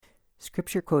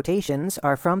Scripture quotations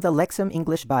are from the Lexham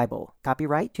English Bible.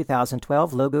 Copyright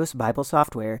 2012 Logos Bible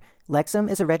Software. Lexham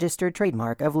is a registered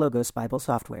trademark of Logos Bible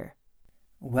Software.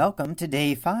 Welcome to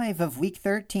Day 5 of Week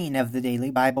 13 of the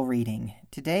Daily Bible Reading.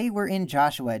 Today we're in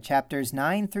Joshua chapters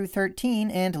 9 through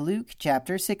 13 and Luke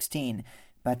chapter 16.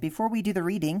 But before we do the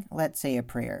reading, let's say a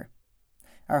prayer.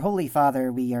 Our Holy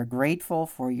Father, we are grateful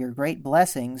for your great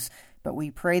blessings, but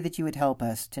we pray that you would help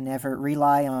us to never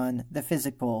rely on the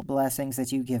physical blessings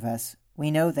that you give us. We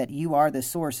know that you are the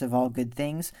source of all good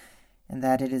things, and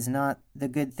that it is not the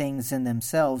good things in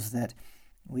themselves that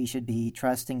we should be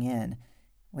trusting in.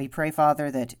 We pray,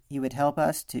 Father, that you would help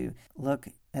us to look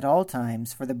at all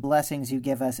times for the blessings you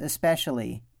give us,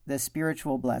 especially the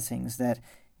spiritual blessings that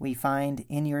we find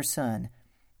in your Son.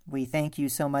 We thank you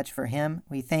so much for him.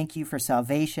 We thank you for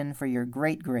salvation, for your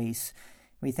great grace.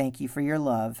 We thank you for your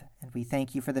love, and we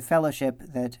thank you for the fellowship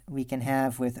that we can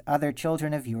have with other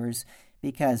children of yours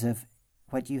because of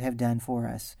what you have done for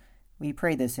us. We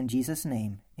pray this in Jesus'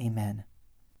 name. Amen.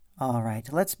 All right,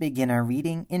 let's begin our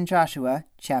reading in Joshua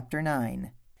chapter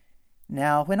 9.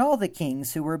 Now, when all the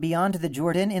kings who were beyond the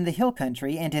Jordan in the hill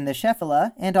country and in the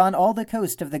Shephelah and on all the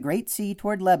coast of the great sea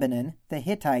toward Lebanon, the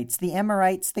Hittites, the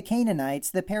Amorites, the Canaanites,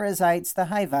 the Perizzites, the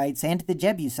Hivites, and the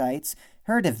Jebusites,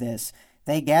 heard of this,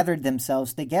 they gathered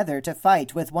themselves together to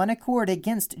fight with one accord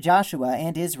against Joshua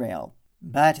and Israel.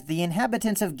 But the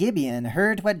inhabitants of Gibeon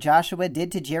heard what Joshua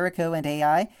did to Jericho and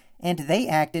Ai, and they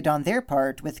acted on their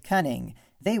part with cunning.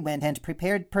 They went and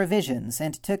prepared provisions,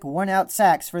 and took worn-out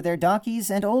sacks for their donkeys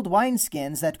and old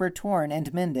wineskins that were torn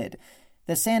and mended.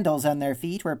 The sandals on their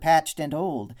feet were patched and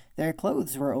old, their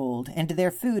clothes were old, and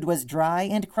their food was dry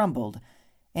and crumbled.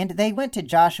 And they went to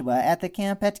Joshua at the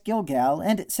camp at Gilgal,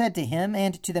 and said to him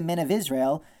and to the men of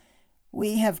Israel,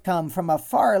 We have come from a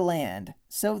far land,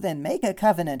 so then make a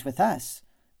covenant with us.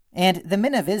 And the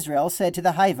men of Israel said to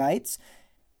the Hivites,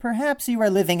 Perhaps you are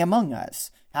living among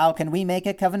us. How can we make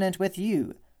a covenant with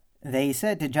you? They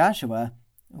said to Joshua,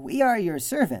 We are your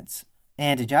servants.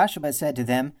 And Joshua said to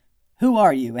them, Who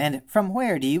are you, and from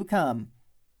where do you come?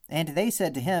 And they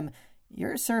said to him,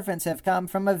 Your servants have come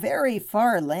from a very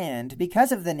far land,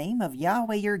 because of the name of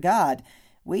Yahweh your God.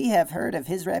 We have heard of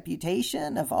his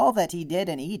reputation, of all that he did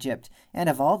in Egypt, and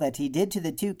of all that he did to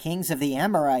the 2 kings of the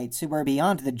Amorites who were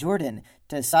beyond the Jordan,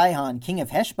 to Sihon king of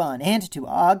Heshbon, and to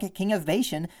Og king of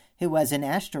Bashan, who was in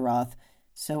Ashtaroth.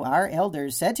 So our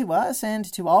elders said to us and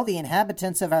to all the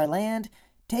inhabitants of our land,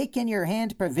 Take in your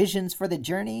hand provisions for the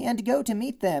journey, and go to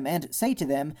meet them, and say to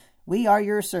them, We are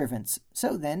your servants,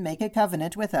 so then make a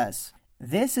covenant with us.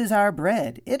 This is our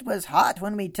bread. It was hot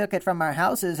when we took it from our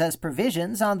houses as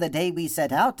provisions on the day we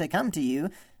set out to come to you,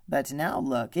 but now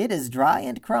look, it is dry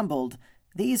and crumbled.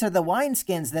 These are the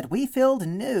wineskins that we filled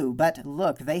new, but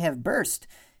look, they have burst.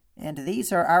 And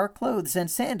these are our clothes and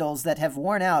sandals that have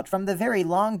worn out from the very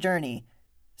long journey.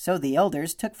 So the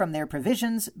elders took from their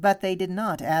provisions, but they did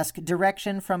not ask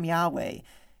direction from Yahweh.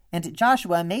 And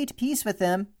Joshua made peace with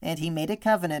them, and he made a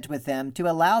covenant with them to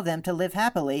allow them to live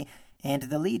happily, and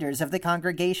the leaders of the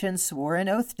congregation swore an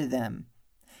oath to them.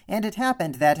 And it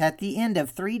happened that at the end of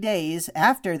 3 days,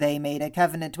 after they made a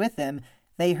covenant with them,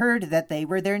 they heard that they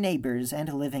were their neighbors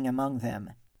and living among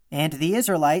them. And the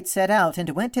Israelites set out and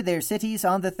went to their cities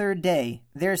on the 3rd day.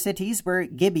 Their cities were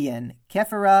Gibeon,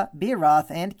 Kephirah,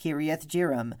 Beeroth, and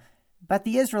Kiriath-Jearim. But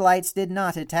the Israelites did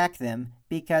not attack them,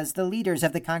 because the leaders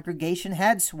of the congregation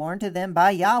had sworn to them by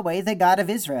Yahweh, the God of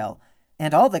Israel.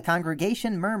 And all the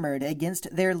congregation murmured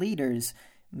against their leaders.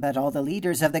 But all the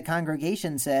leaders of the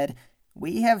congregation said,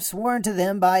 We have sworn to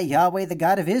them by Yahweh the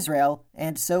God of Israel,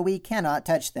 and so we cannot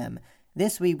touch them.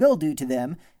 This we will do to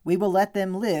them. We will let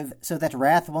them live, so that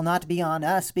wrath will not be on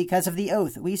us because of the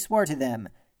oath we swore to them.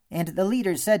 And the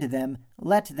leaders said to them,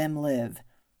 Let them live.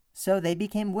 So they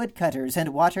became woodcutters and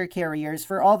water carriers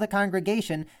for all the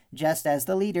congregation, just as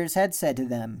the leaders had said to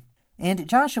them. And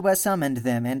Joshua summoned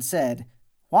them and said,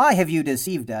 Why have you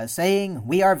deceived us, saying,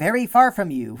 We are very far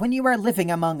from you, when you are living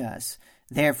among us?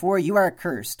 Therefore you are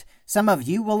cursed. Some of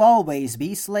you will always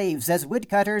be slaves as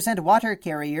woodcutters and water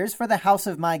carriers for the house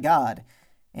of my God.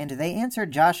 And they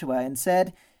answered Joshua and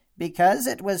said, Because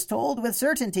it was told with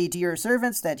certainty to your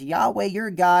servants that Yahweh your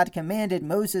God commanded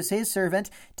Moses his servant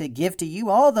to give to you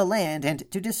all the land and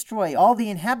to destroy all the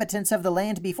inhabitants of the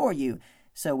land before you.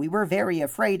 So we were very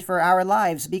afraid for our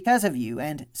lives because of you,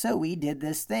 and so we did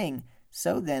this thing.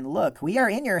 So then, look, we are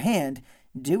in your hand.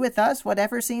 Do with us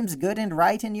whatever seems good and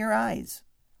right in your eyes.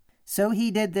 So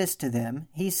he did this to them.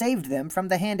 He saved them from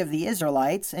the hand of the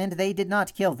Israelites, and they did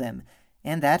not kill them.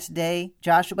 And that day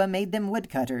Joshua made them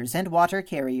woodcutters and water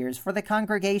carriers for the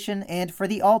congregation and for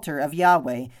the altar of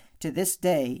Yahweh, to this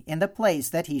day in the place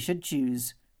that he should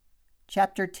choose.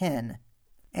 chapter 10.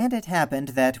 And it happened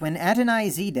that when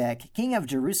Adonizedek, king of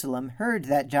Jerusalem, heard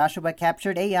that Joshua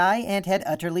captured Ai and had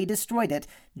utterly destroyed it,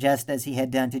 just as he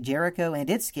had done to Jericho and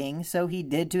its king, so he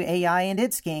did to Ai and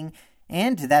its king,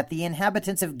 and that the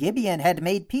inhabitants of Gibeon had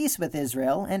made peace with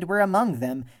Israel and were among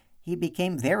them, he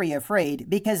became very afraid,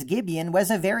 because Gibeon was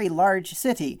a very large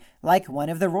city, like one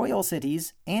of the royal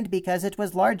cities, and because it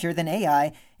was larger than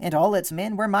Ai, and all its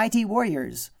men were mighty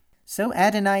warriors. So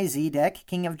Adonizedek,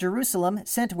 king of Jerusalem,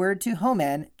 sent word to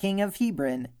Homan, king of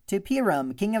Hebron, to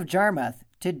Piram, king of Jarmuth,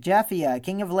 to Japhia,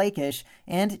 king of Lachish,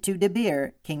 and to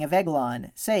Debir, king of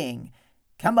Eglon, saying,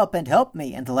 "Come up and help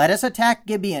me, and let us attack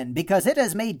Gibeon, because it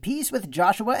has made peace with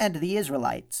Joshua and the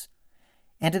Israelites."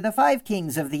 And the 5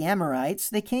 kings of the Amorites,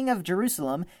 the king of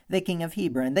Jerusalem, the king of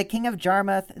Hebron, the king of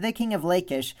Jarmuth, the king of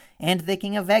Lachish, and the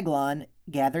king of Eglon,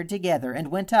 gathered together, and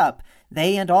went up,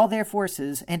 they and all their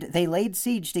forces, and they laid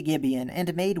siege to Gibeon,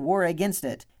 and made war against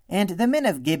it. And the men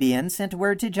of Gibeon sent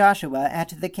word to Joshua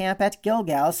at the camp at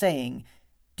Gilgal, saying,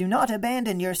 "Do not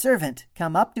abandon your servant.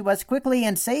 Come up to us quickly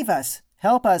and save us.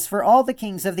 Help us, for all the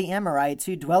kings of the Amorites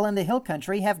who dwell in the hill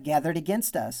country have gathered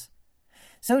against us."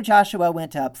 So Joshua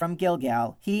went up from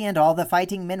Gilgal, he and all the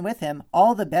fighting men with him,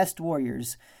 all the best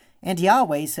warriors. And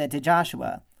Yahweh said to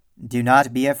Joshua, "Do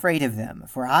not be afraid of them,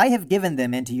 for I have given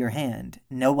them into your hand.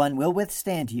 No one will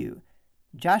withstand you."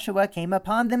 Joshua came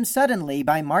upon them suddenly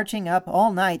by marching up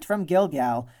all night from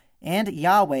Gilgal, and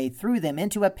Yahweh threw them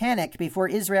into a panic before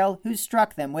Israel, who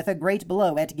struck them with a great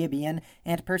blow at Gibeon,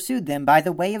 and pursued them by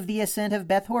the way of the ascent of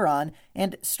Beth-horon,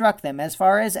 and struck them as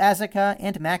far as Azekah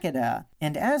and Makkedah.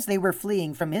 And as they were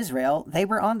fleeing from Israel, they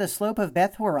were on the slope of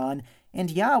Beth-horon,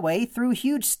 and Yahweh threw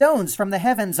huge stones from the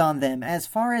heavens on them as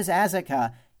far as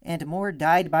Azekah, and more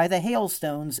died by the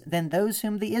hailstones than those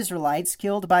whom the Israelites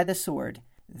killed by the sword.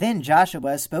 Then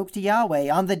Joshua spoke to Yahweh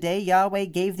on the day Yahweh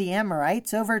gave the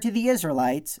Amorites over to the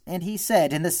Israelites, and he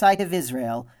said in the sight of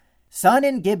Israel, "Sun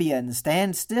in Gibeon,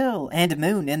 stand still, and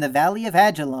moon in the valley of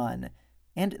Ajalon."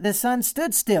 And the sun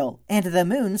stood still, and the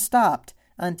moon stopped,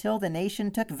 until the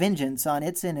nation took vengeance on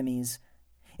its enemies.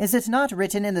 Is it not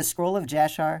written in the scroll of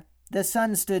Jashar? The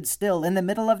sun stood still in the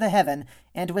middle of the heaven,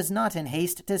 and was not in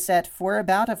haste to set for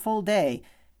about a full day,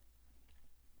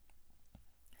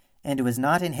 There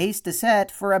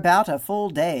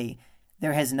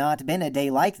has not been a day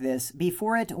like this,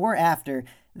 before it or after,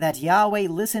 that Yahweh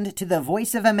listened to the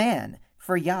voice of a man,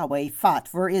 for Yahweh fought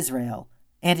for Israel.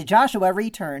 And Joshua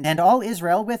returned, and all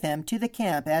Israel with him, to the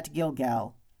camp at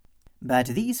Gilgal. But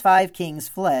these 5 kings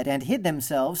fled, and hid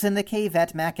themselves in the cave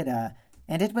at Makkedah.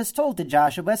 And it was told to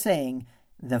Joshua, saying,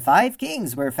 "The 5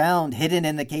 kings were found hidden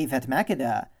in the cave at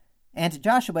Makkedah." And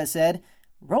Joshua said,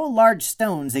 "Roll large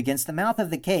stones against the mouth of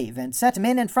the cave, and set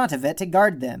men in front of it to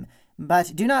guard them.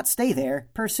 But do not stay there.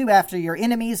 Pursue after your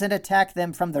enemies and attack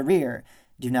them from the rear.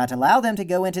 Do not allow them to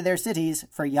go into their cities,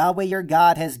 for Yahweh your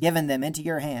God has given them into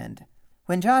your hand."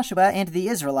 When Joshua and the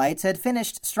Israelites had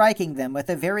finished striking them with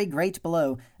a very great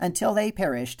blow, until they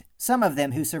perished, some of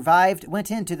them who survived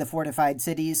went into the fortified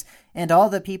cities, and all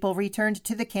the people returned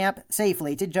to the camp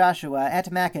safely to Joshua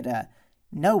at Makkedah.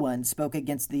 No one spoke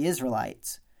against the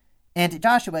Israelites. And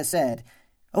Joshua said,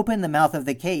 "Open the mouth of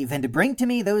the cave, and bring to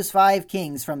me those 5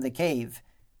 kings from the cave."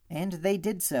 And they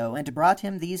did so, and brought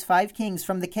him these 5 kings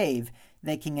from the cave,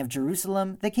 the king of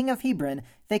Jerusalem, the king of Hebron,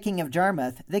 the king of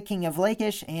Jarmuth, the king of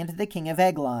Lachish, and the king of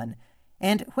Eglon.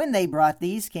 And when they brought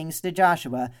these kings to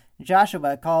Joshua,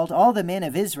 Joshua called all the men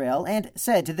of Israel, and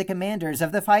said to the commanders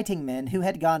of the fighting men who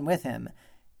had gone with him,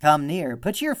 "Come near,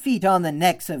 put your feet on the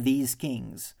necks of these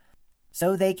kings."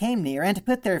 So they came near, and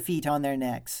put their feet on their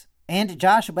necks. And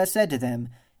Joshua said to them,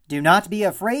 "Do not be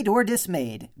afraid or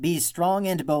dismayed. Be strong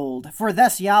and bold, for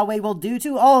thus Yahweh will do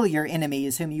to all your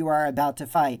enemies whom you are about to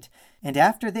fight." And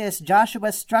after this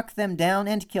Joshua struck them down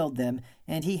and killed them,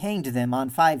 and he hanged them on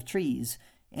 5 trees.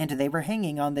 And they were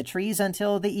hanging on the trees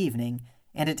until the evening.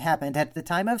 And it happened at the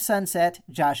time of sunset,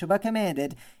 Joshua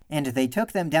commanded, and they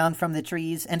took them down from the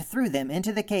trees, and threw them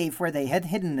into the cave where they had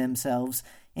hidden themselves,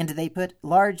 and they put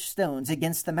large stones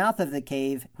against the mouth of the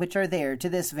cave, which are there to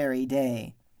this very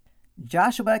day.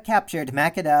 Joshua captured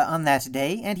Makkedah on that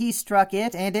day, and he struck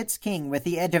it and its king with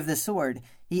the edge of the sword.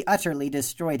 He utterly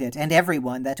destroyed it, and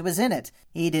everyone that was in it.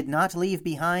 He did not leave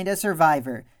behind a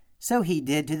survivor. So he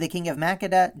did to the king of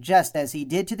Makkedah, just as he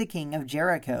did to the king of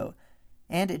Jericho.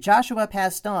 And Joshua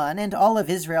passed on, and all of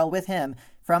Israel with him,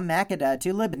 from Makkedah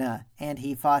to Libnah, and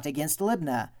he fought against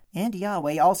Libnah. And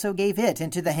Yahweh also gave it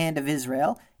into the hand of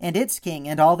Israel, and its king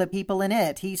and all the people in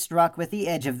it he struck with the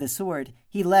edge of the sword.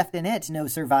 He left in it no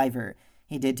survivor.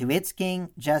 He did to its king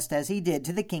just as he did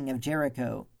to the king of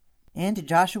Jericho. And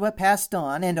Joshua passed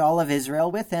on, and all of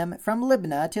Israel with him, from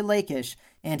Libnah to Lachish,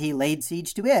 and he laid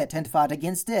siege to it, and fought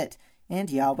against it. And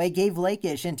Yahweh gave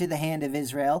Lachish into the hand of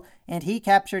Israel, and he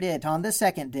captured it on the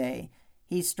second day.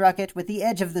 He struck it with the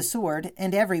edge of the sword,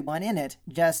 and every one in it,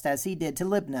 just as he did to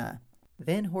Libnah.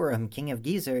 Then Horam king of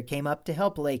Gezer came up to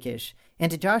help Lachish,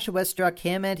 and Joshua struck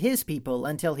him and his people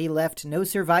until he left no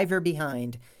survivor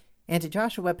behind. And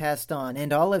Joshua passed on,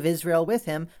 and all of Israel with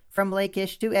him, from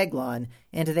Lachish to Eglon,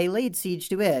 and they laid siege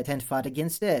to it, and fought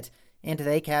against it. And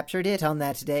they captured it on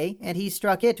that day, and he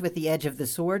struck it with the edge of the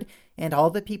sword, and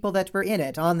all the people that were in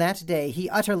it on that day he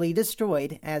utterly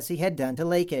destroyed, as he had done to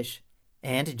Lachish.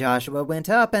 And Joshua went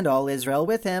up, and all Israel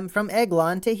with him, from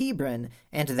Eglon to Hebron,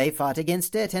 and they fought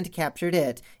against it, and captured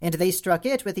it. And they struck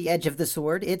it with the edge of the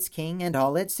sword, its king, and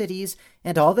all its cities,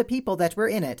 and all the people that were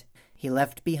in it. He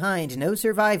left behind no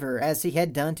survivor, as he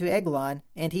had done to Eglon,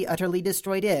 and he utterly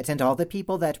destroyed it, and all the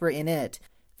people that were in it.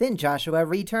 Then Joshua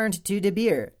returned to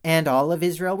Debir, and all of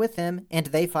Israel with him, and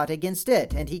they fought against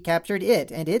it, and he captured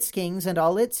it, and its kings, and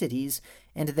all its cities,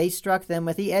 and they struck them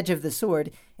with the edge of the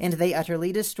sword, and they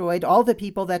utterly destroyed all the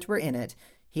people that were in it.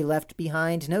 He left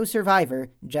behind no survivor,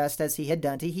 just as he had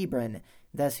done to Hebron.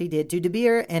 Thus he did to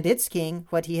Debir and its king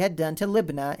what he had done to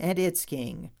Libnah and its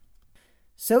king.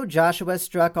 So Joshua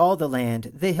struck all the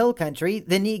land, the hill country,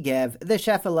 the Negev, the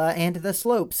Shephelah, and the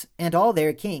slopes, and all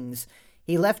their kings.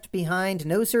 He left behind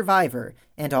no survivor,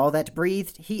 and all that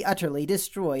breathed he utterly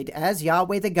destroyed, as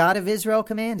Yahweh the God of Israel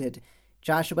commanded.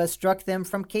 Joshua struck them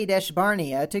from Kadesh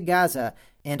Barnea to Gaza,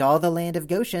 and all the land of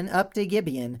Goshen up to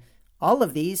Gibeon. All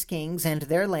of these kings and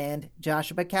their land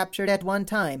Joshua captured at one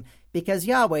time, because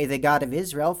Yahweh the God of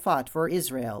Israel fought for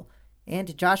Israel.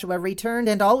 And Joshua returned,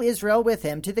 and all Israel with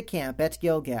him, to the camp at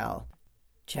Gilgal.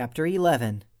 Chapter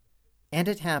 11. And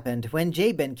it happened, when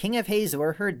Jabin king of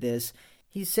Hazor heard this,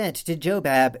 he sent to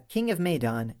Jobab king of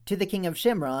Madon, to the king of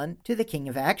Shimron, to the king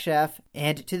of Akshaph,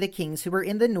 and to the kings who were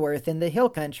in the north, in the hill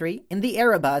country, in the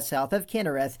Arabah south of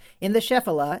Kinnereth, in the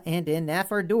Shephelah, and in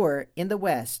Napher-Dor in the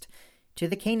west, to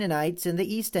the Canaanites in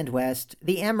the east and west,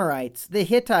 the Amorites, the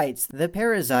Hittites, the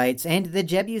Perizzites, and the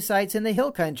Jebusites in the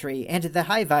hill country, and the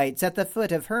Hivites at the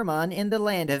foot of Hermon in the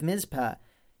land of Mizpah.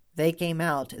 They came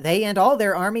out, they and all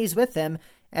their armies with them,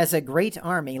 as a great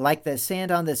army like the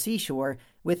sand on the seashore,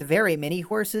 with very many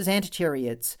horses and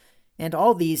chariots. And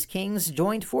all these kings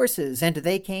joined forces, and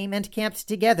they came and camped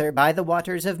together by the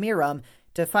waters of Merom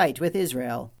to fight with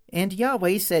Israel. And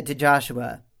Yahweh said to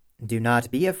Joshua, "Do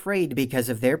not be afraid because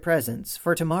of their presence,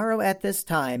 for tomorrow at this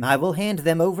time I will hand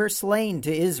them over slain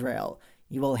to Israel.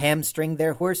 You will hamstring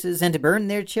their horses and burn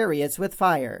their chariots with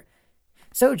fire."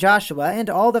 So Joshua and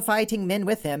all the fighting men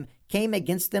with him came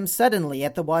against them suddenly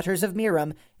at the waters of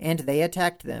Merom, and they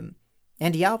attacked them.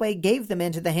 And Yahweh gave them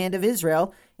into the hand of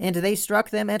Israel, and they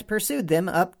struck them and pursued them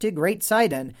up to Great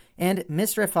Sidon, and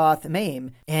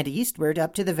Misrephoth-Maim, and eastward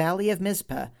up to the valley of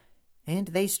Mizpah. And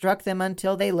they struck them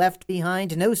until they left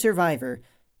behind no survivor.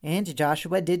 And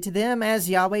Joshua did to them as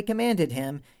Yahweh commanded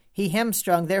him. He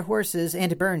hamstrung their horses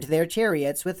and burned their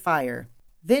chariots with fire.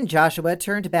 Then Joshua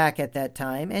turned back at that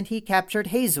time, and he captured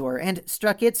Hazor, and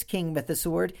struck its king with the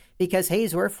sword, because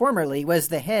Hazor formerly was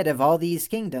the head of all these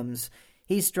kingdoms.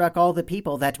 He struck all the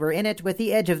people that were in it with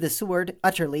the edge of the sword,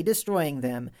 utterly destroying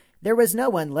them. There was no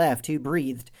one left who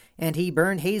breathed, and he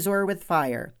burned Hazor with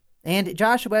fire. And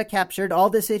Joshua captured all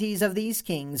the cities of these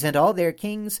kings and all their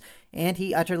kings, and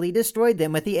he utterly destroyed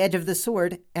them with the edge of the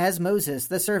sword, as Moses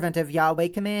the servant of Yahweh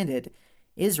commanded.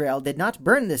 Israel did not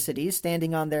burn the cities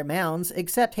standing on their mounds,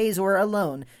 except Hazor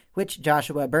alone, which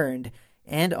Joshua burned.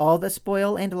 And all the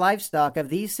spoil and livestock of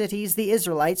these cities the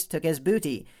Israelites took as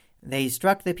booty. They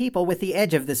struck the people with the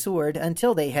edge of the sword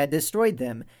until they had destroyed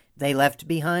them. They left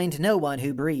behind no one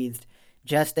who breathed.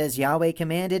 Just as Yahweh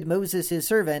commanded Moses his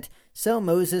servant, so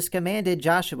Moses commanded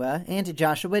Joshua, and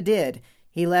Joshua did.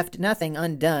 He left nothing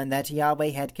undone that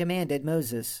Yahweh had commanded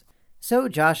Moses. So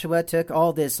Joshua took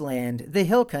all this land, the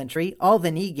hill country, all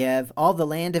the Negev, all the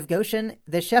land of Goshen,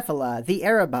 the Shephelah, the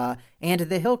Arabah, and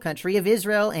the hill country of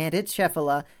Israel and its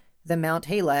Shephelah, the Mount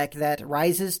Halak that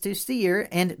rises to Seir,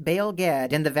 and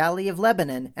Baal-Gad in the valley of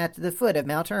Lebanon at the foot of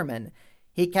Mount Hermon.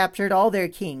 He captured all their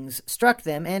kings, struck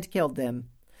them, and killed them.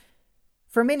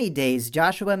 For many days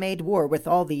Joshua made war with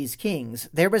all these kings.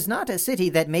 There was not a city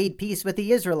that made peace with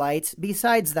the Israelites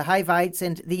besides the Hivites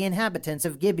and the inhabitants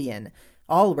of Gibeon.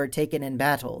 All were taken in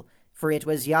battle. For it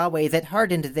was Yahweh that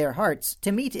hardened their hearts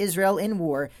to meet Israel in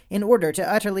war in order to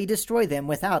utterly destroy them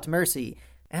without mercy.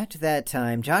 At that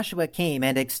time Joshua came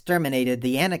and exterminated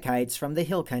the Anakites from the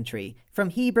hill country, from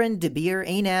Hebron, Debir,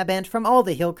 Anab, and from all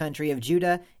the hill country of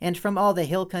Judah, and from all the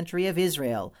hill country of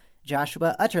Israel.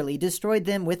 Joshua utterly destroyed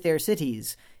them with their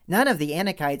cities. None of the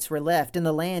Anakites were left in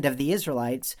the land of the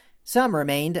Israelites. Some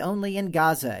remained only in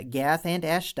Gaza, Gath, and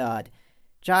Ashdod.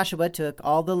 Joshua took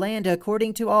all the land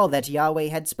according to all that Yahweh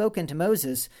had spoken to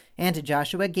Moses, and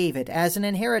Joshua gave it as an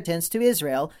inheritance to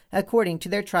Israel according to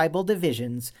their tribal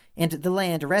divisions, and the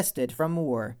land rested from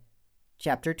war.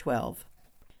 Chapter 12.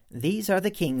 These are the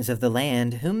kings of the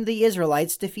land whom the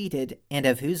Israelites defeated, and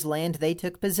of whose land they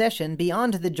took possession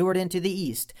beyond the Jordan to the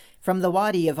east, from the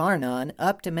Wadi of Arnon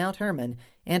up to Mount Hermon,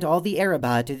 and all the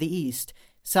Arabah to the east.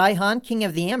 Sihon, king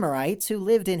of the Amorites, who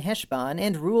lived in Heshbon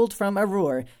and ruled from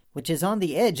Arur, which is on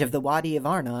the edge of the Wadi of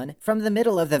Arnon, from the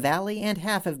middle of the valley and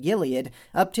half of Gilead,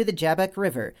 up to the Jabbok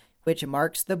River, which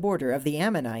marks the border of the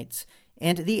Ammonites,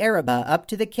 and the Arabah up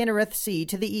to the Kinnereth Sea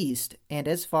to the east, and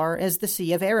as far as the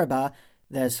Sea of Arabah,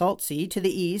 the Salt Sea to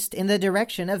the east in the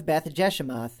direction of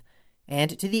Beth-Jeshemoth,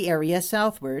 and to the area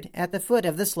southward at the foot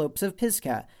of the slopes of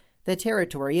Pisgah, the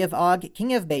territory of Og,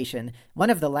 king of Bashan, one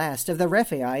of the last of the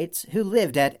Rephaites, who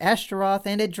lived at Ashtaroth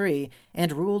and Edrei,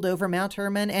 and ruled over Mount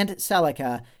Hermon and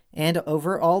Salakah, and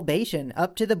over all Bashan,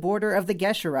 up to the border of the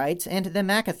Geshurites and the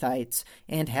Maccathites,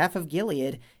 and half of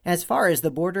Gilead, as far as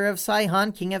the border of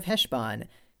Sihon king of Heshbon.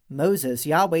 Moses,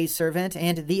 Yahweh's servant,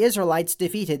 and the Israelites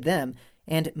defeated them,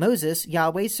 and Moses,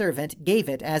 Yahweh's servant, gave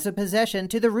it as a possession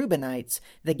to the Reubenites,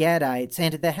 the Gadites,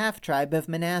 and the half-tribe of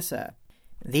Manasseh.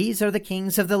 These are the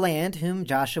kings of the land whom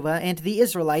Joshua and the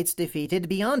Israelites defeated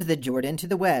beyond the Jordan to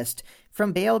the west,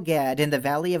 from Baal-Gad in the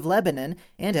valley of Lebanon,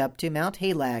 and up to Mount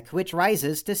Halak, which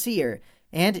rises to Seir.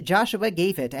 And Joshua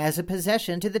gave it as a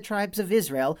possession to the tribes of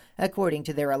Israel, according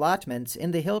to their allotments,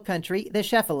 in the hill country, the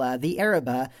Shephelah, the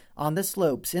Arabah, on the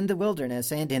slopes, in the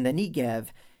wilderness, and in the Negev,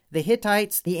 the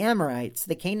Hittites, the Amorites,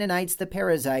 the Canaanites, the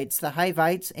Perizzites, the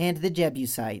Hivites, and the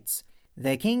Jebusites.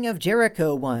 The king of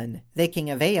Jericho won, the king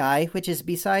of Ai, which is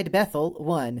beside Bethel,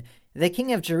 won, the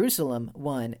king of Jerusalem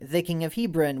won, the king of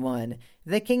Hebron won,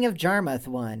 the king of Jarmuth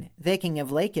won, the king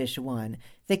of Lachish won,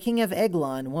 the king of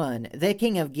Eglon won, the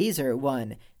king of Gezer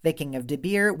won, the king of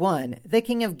Debir won, the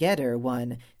king of Geder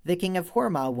won, the king of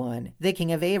Hormah won, the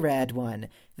king of Arad won,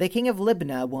 the king of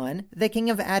Libnah won, the king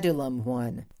of Adullam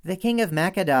won, the king of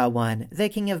Makkedah won, the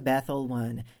king of Bethel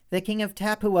won, the king of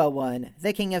Tappuah won,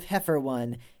 the king of Hepher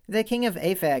won, the king of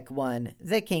Aphek won,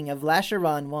 the king of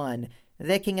Lasharon won,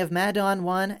 the king of Madon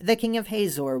won, the king of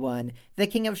Hazor won, the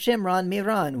king of Shimron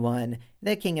Miron won,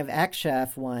 the king of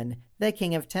Akshaph won, the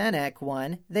king of Tanakh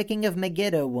won, the king of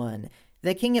Megiddo won,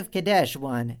 the king of Kadesh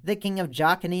won, the king of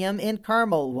Jokneam in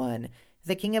Carmel won,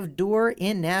 the king of Dur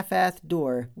in Naphath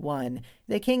Dur won,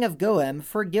 the king of Goim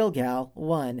for Gilgal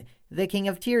won, the king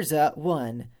of Tirzah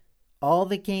won. All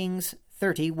the kings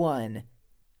 31.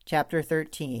 Chapter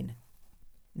 13.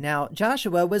 Now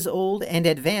Joshua was old and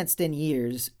advanced in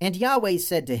years, and Yahweh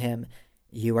said to him,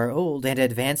 You are old and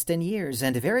advanced in years,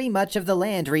 and very much of the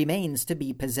land remains to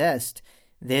be possessed.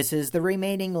 This is the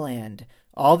remaining land,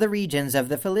 all the regions of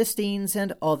the Philistines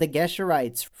and all the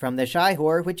Geshurites, from the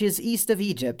Shihor, which is east of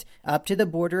Egypt, up to the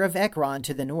border of Ekron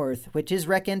to the north, which is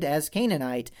reckoned as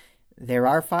Canaanite. There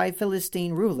are 5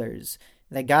 Philistine rulers,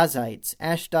 the Gazites,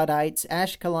 Ashdodites,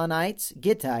 Ashkelonites,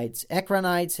 Gittites,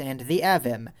 Ekronites, and the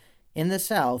Avim. In the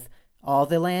south, all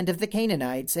the land of the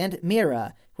Canaanites, and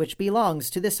Mirah, which belongs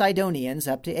to the Sidonians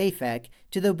up to Aphek,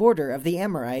 to the border of the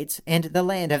Amorites, and the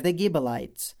land of the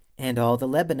Gibeonites, and all the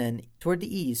Lebanon toward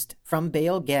the east, from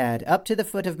Baal-Gad up to the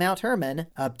foot of Mount Hermon,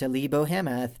 up to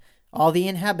Lebo-Hamath, all the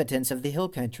inhabitants of the hill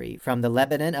country, from the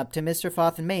Lebanon up to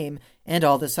Misrephoth-Maim, and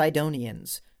all the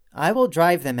Sidonians. I will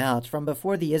drive them out from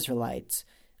before the Israelites.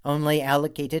 Only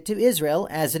allocate it to Israel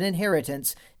as an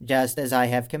inheritance, just as I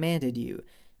have commanded you.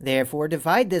 Therefore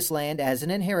divide this land as an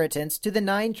inheritance to the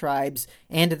 9 tribes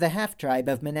and the half-tribe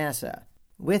of Manasseh.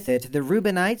 With it the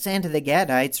Reubenites and the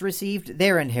Gadites received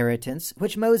their inheritance,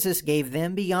 which Moses gave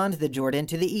them beyond the Jordan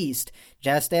to the east,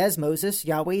 just as Moses,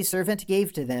 Yahweh's servant,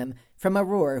 gave to them, from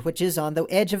Arur, which is on the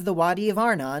edge of the Wadi of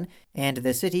Arnon, and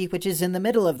the city which is in the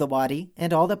middle of the Wadi,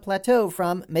 and all the plateau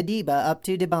from Medeba up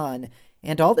to Dibon,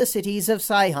 and all the cities of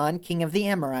Sihon, king of the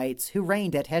Amorites, who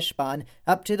reigned at Heshbon,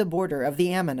 up to the border of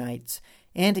the Ammonites,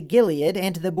 and Gilead,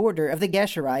 and the border of the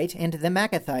Geshurite, and the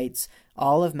Maccathites,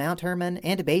 all of Mount Hermon,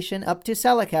 and Bashan up to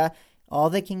Salakah, all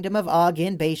the kingdom of Og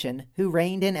in Bashan, who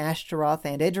reigned in Ashtaroth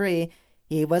and Edrei.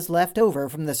 He was left over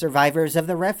from the survivors of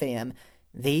the Rephaim.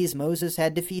 These Moses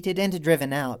had defeated and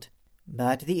driven out.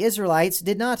 But the Israelites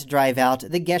did not drive out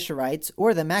the Geshurites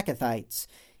or the Maccathites.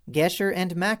 Gesher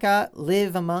and Makkah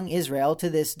live among Israel to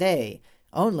this day.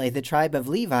 Only the tribe of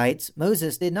Levites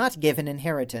Moses did not give an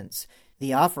inheritance.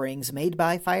 The offerings made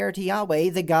by fire to Yahweh,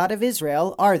 the God of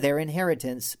Israel, are their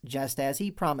inheritance, just as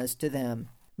he promised to them.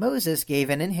 Moses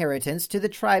gave an inheritance to the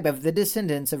tribe of the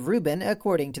descendants of Reuben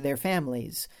according to their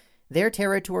families. Their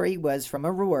territory was from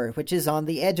Aroer, which is on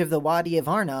the edge of the Wadi of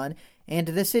Arnon, and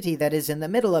the city that is in the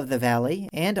middle of the valley,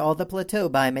 and all the plateau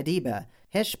by Medeba,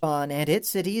 Heshbon and its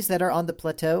cities that are on the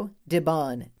plateau,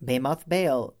 Dibon, Bamoth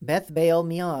Baal, Beth Baal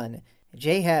Meon,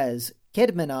 Jahaz,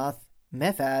 Kidmanoth,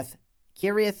 Mephath,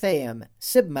 Kiriathaim,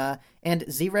 Sibmah, and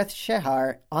Zereth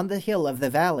Shehar on the hill of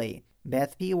the valley,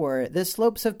 Beth Peor, the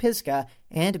slopes of Pisgah,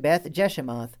 and Beth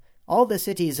Jeshemoth, all the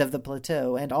cities of the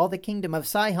plateau, and all the kingdom of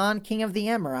Sihon, king of the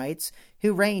Amorites,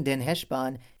 who reigned in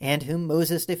Heshbon, and whom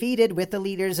Moses defeated with the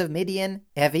leaders of Midian,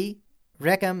 Evi,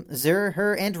 Rechem, Zur,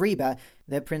 Hur, and Reba,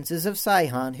 the princes of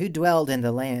Sihon, who dwelled in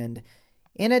the land.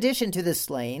 In addition to the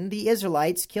slain, the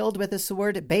Israelites killed with a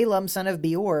sword Balaam son of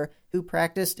Beor, who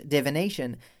practiced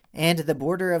divination, and the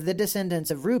border of the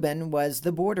descendants of Reuben was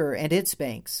the border and its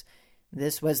banks.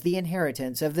 This was the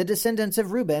inheritance of the descendants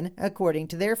of Reuben, according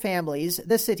to their families,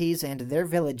 the cities, and their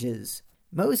villages.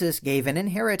 Moses gave an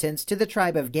inheritance to the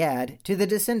tribe of Gad, to the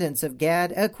descendants of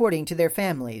Gad, according to their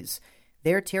families.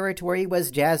 Their territory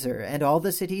was Jazer, and all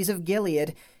the cities of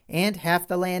Gilead, and half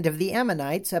the land of the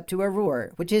Ammonites up to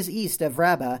Aroer, which is east of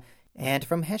Rabbah, and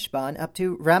from Heshbon up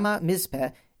to Ramah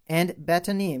Mizpeh, and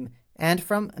Betanim, and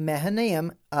from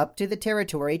Mahanaim up to the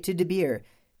territory to Debir,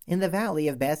 in the valley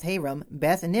of Beth Haram,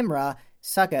 Beth Nimrah,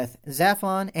 Succoth,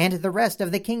 Zaphon, and the rest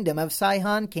of the kingdom of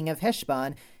Sihon, king of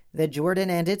Heshbon, the Jordan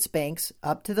and its banks,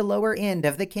 up to the lower end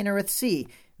of the Kinnereth Sea,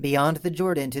 beyond the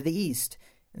Jordan to the east.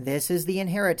 This is the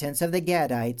inheritance of the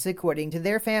Gadites, according to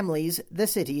their families, the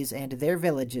cities, and their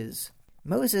villages.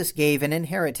 Moses gave an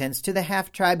inheritance to the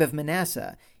half-tribe of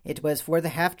Manasseh. It was for the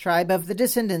half-tribe of the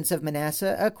descendants of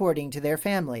Manasseh, according to their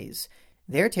families.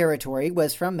 Their territory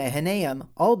was from Mahanaim,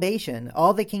 all Bashan,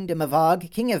 all the kingdom of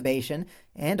Og, king of Bashan,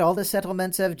 and all the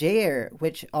settlements of Jair,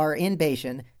 which are in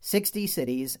Bashan, 60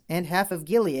 cities, and half of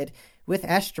Gilead, with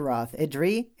Ashtaroth,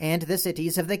 Edrei, and the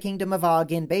cities of the kingdom of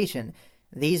Og in Bashan.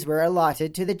 These were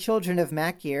allotted to the children of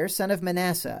Machir, son of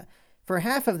Manasseh, for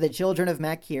half of the children of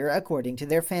Machir according to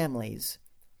their families.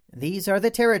 These are the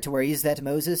territories that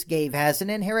Moses gave as an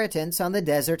inheritance on the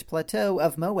desert plateau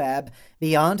of Moab,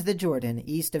 beyond the Jordan,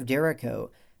 east of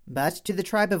Jericho. But to the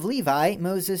tribe of Levi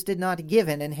Moses did not give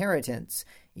an inheritance.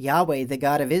 Yahweh, the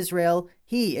God of Israel,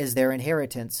 he is their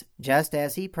inheritance, just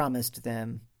as he promised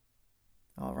them.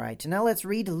 All right, now let's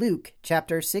read Luke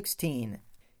chapter 16.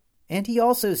 And he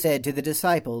also said to the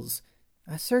disciples,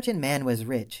 A certain man was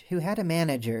rich, who had a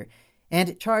manager,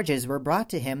 and charges were brought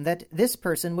to him that this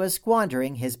person was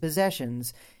squandering his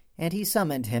possessions. And he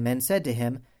summoned him and said to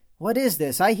him, What is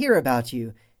this I hear about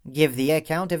you? Give the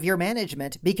account of your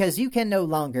management, because you can no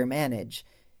longer manage.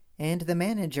 And the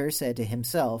manager said to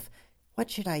himself,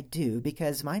 What should I do,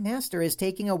 because my master is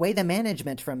taking away the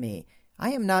management from me?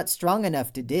 I am not strong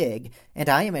enough to dig, and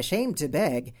I am ashamed to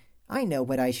beg. I know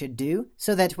what I should do,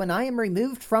 so that when I am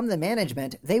removed from the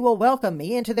management, they will welcome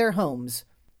me into their homes.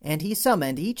 And he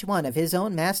summoned each one of his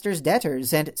own master's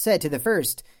debtors, and said to the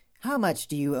first, How much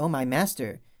do you owe my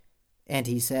master? And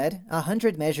he said,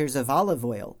 100 measures of olive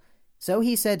oil. So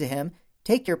he said to him,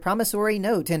 Take your promissory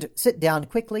note, and sit down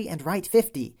quickly, and write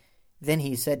 50. Then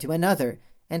he said to another,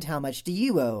 And how much do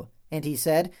you owe? And he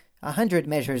said, 100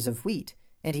 measures of wheat.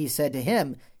 And he said to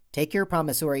him, Take your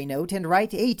promissory note, and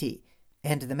write 80.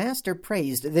 And the master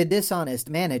praised the dishonest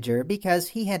manager, because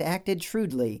he had acted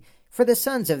shrewdly. For the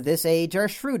sons of this age are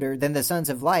shrewder than the sons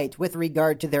of light with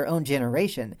regard to their own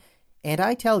generation. And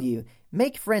I tell you,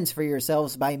 make friends for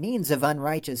yourselves by means of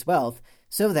unrighteous wealth,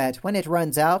 so that when it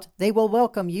runs out, they will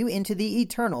welcome you into the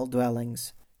eternal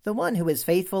dwellings. The one who is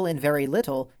faithful in very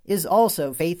little is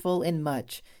also faithful in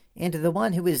much, and the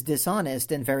one who is dishonest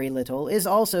in very little is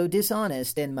also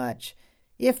dishonest in much.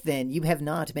 If then you have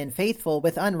not been faithful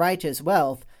with unrighteous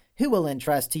wealth, who will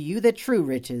entrust to you the true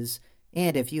riches?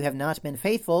 And if you have not been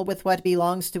faithful with what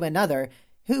belongs to another,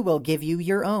 who will give you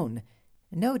your own?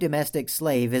 No domestic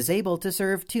slave is able to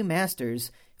serve two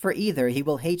masters, for either he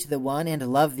will hate the one and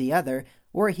love the other,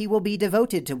 or he will be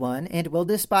devoted to one and will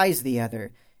despise the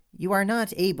other. You are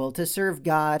not able to serve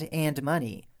God and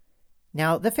money.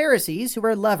 Now the Pharisees, who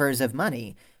were lovers of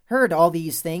money, heard all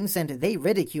these things, and they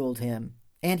ridiculed him.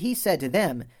 And he said to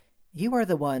them, You are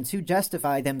the ones who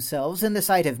justify themselves in the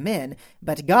sight of men,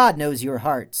 but God knows your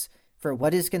hearts. For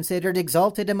what is considered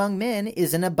exalted among men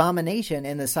is an abomination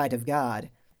in the sight of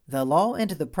God. The law and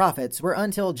the prophets were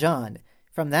until John.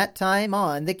 From that time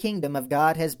on the kingdom of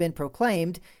God has been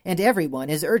proclaimed, and everyone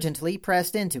is urgently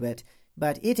pressed into it.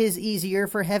 But it is easier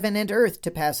for heaven and earth to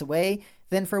pass away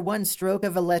than for one stroke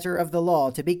of a letter of the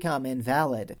law to become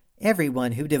invalid.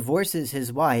 Everyone who divorces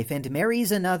his wife and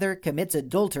marries another commits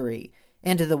adultery,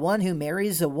 and the one who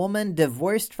marries a woman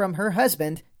divorced from her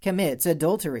husband commits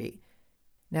adultery.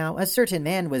 Now a certain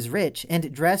man was rich,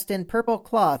 and dressed in purple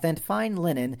cloth and fine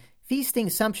linen, feasting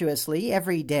sumptuously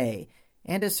every day.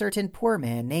 And a certain poor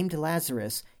man named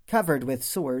Lazarus, covered with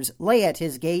sores, lay at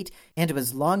his gate, and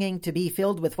was longing to be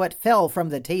filled with what fell from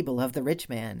the table of the rich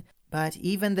man. But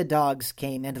even the dogs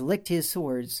came and licked his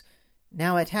sores.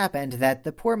 Now it happened that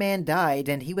the poor man died,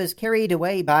 and he was carried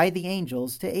away by the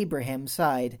angels to Abraham's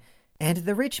side. And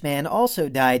the rich man also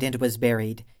died and was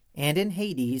buried. And in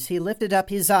Hades he lifted up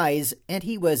his eyes, and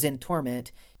he was in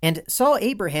torment, and saw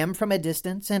Abraham from a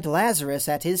distance, and Lazarus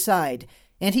at his side.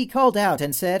 And he called out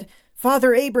and said,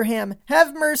 Father Abraham,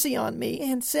 have mercy on me,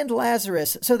 and send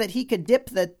Lazarus, so that he could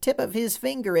dip the tip of his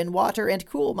finger in water and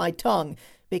cool my tongue,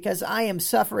 because I am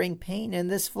suffering pain in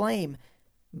this flame.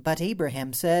 But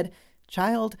Abraham said,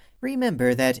 Child,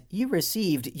 remember that you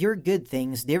received your good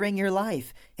things during your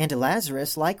life, and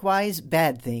Lazarus likewise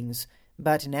bad things.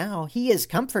 But now he is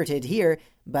comforted here,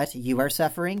 but you are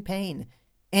suffering pain.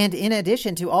 And in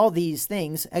addition to all these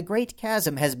things, a great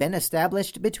chasm has been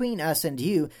established between us and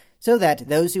you, so that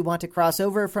those who want to cross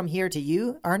over from here to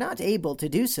you are not able to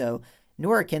do so,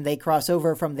 nor can they cross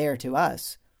over from there to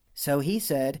us. So he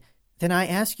said, Then I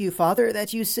ask you, Father,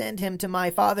 that you send him to my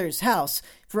father's house,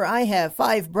 for I have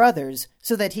 5 brothers,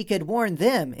 so that he could warn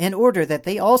them, in order that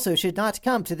they also should not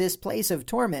come to this place of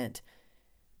torment.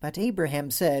 But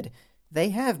Abraham said, They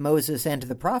have Moses and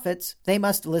the prophets, they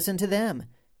must listen to them.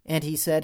 And he said,